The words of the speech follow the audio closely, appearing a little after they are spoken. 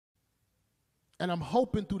And I'm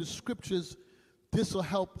hoping through the scriptures, this will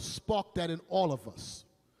help spark that in all of us.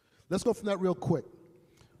 Let's go from that real quick.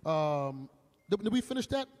 Did we finish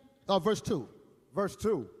that? Verse 2. Verse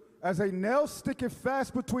 2. As a nail sticketh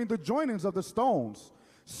fast between the joinings of the stones,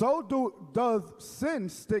 so does sin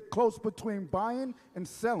stick close between buying and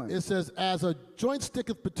selling. It says, as a joint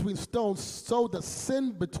sticketh between stones, so does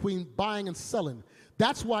sin between buying and selling.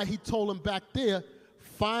 That's why he told him back there,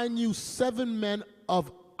 find you 7 men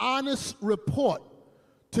of honest report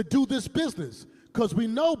to do this business. Because we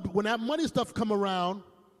know when that money stuff come around,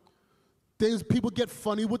 people get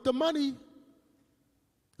funny with the money.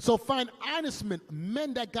 So find honest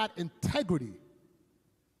men that got integrity.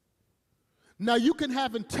 Now you can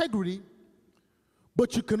have integrity,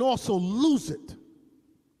 but you can also lose it.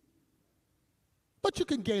 But you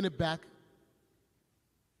can gain it back.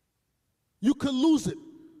 You can lose it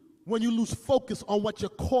when you lose focus on what your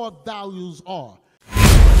core values are.